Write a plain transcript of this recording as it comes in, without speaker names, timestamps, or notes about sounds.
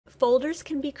Folders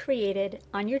can be created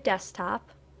on your desktop,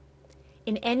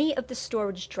 in any of the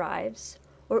storage drives,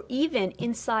 or even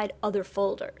inside other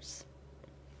folders.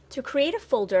 To create a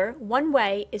folder, one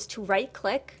way is to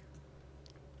right-click,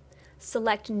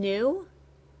 select New,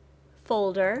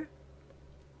 Folder.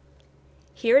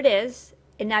 Here it is,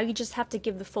 and now you just have to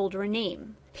give the folder a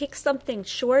name. Pick something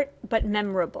short but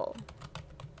memorable.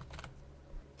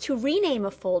 To rename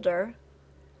a folder,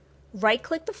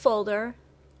 right-click the folder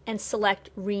and select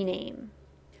Rename.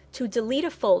 To delete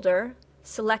a folder,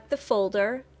 select the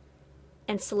folder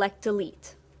and select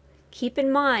Delete. Keep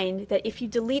in mind that if you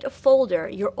delete a folder,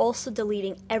 you're also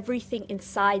deleting everything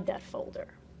inside that folder.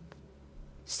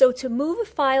 So to move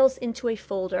files into a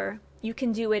folder, you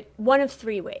can do it one of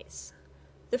three ways.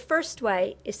 The first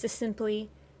way is to simply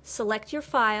select your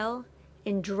file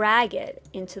and drag it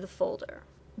into the folder.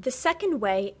 The second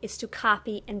way is to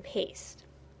copy and paste.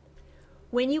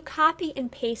 When you copy and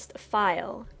paste a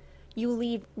file, you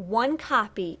leave one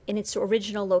copy in its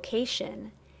original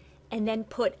location and then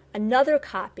put another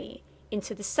copy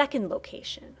into the second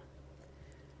location.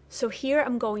 So here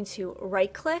I'm going to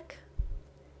right-click,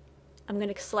 I'm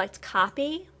going to select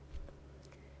Copy.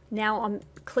 Now I'm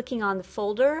clicking on the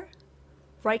folder,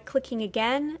 right-clicking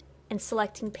again, and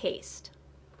selecting Paste.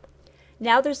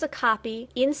 Now there's a copy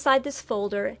inside this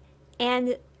folder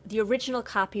and the original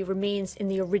copy remains in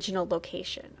the original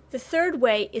location. The third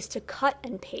way is to cut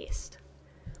and paste.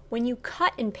 When you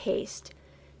cut and paste,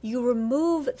 you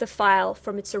remove the file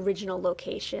from its original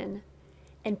location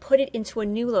and put it into a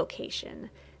new location.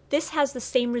 This has the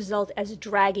same result as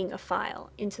dragging a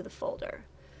file into the folder.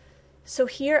 So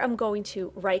here I'm going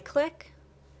to right-click,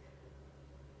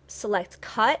 select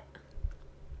Cut,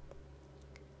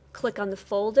 click on the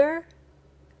folder,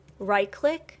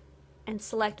 right-click, and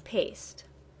select Paste.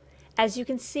 As you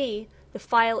can see, the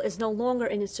file is no longer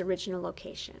in its original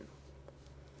location.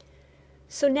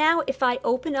 So now if I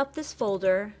open up this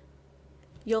folder,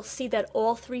 you'll see that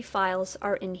all three files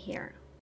are in here.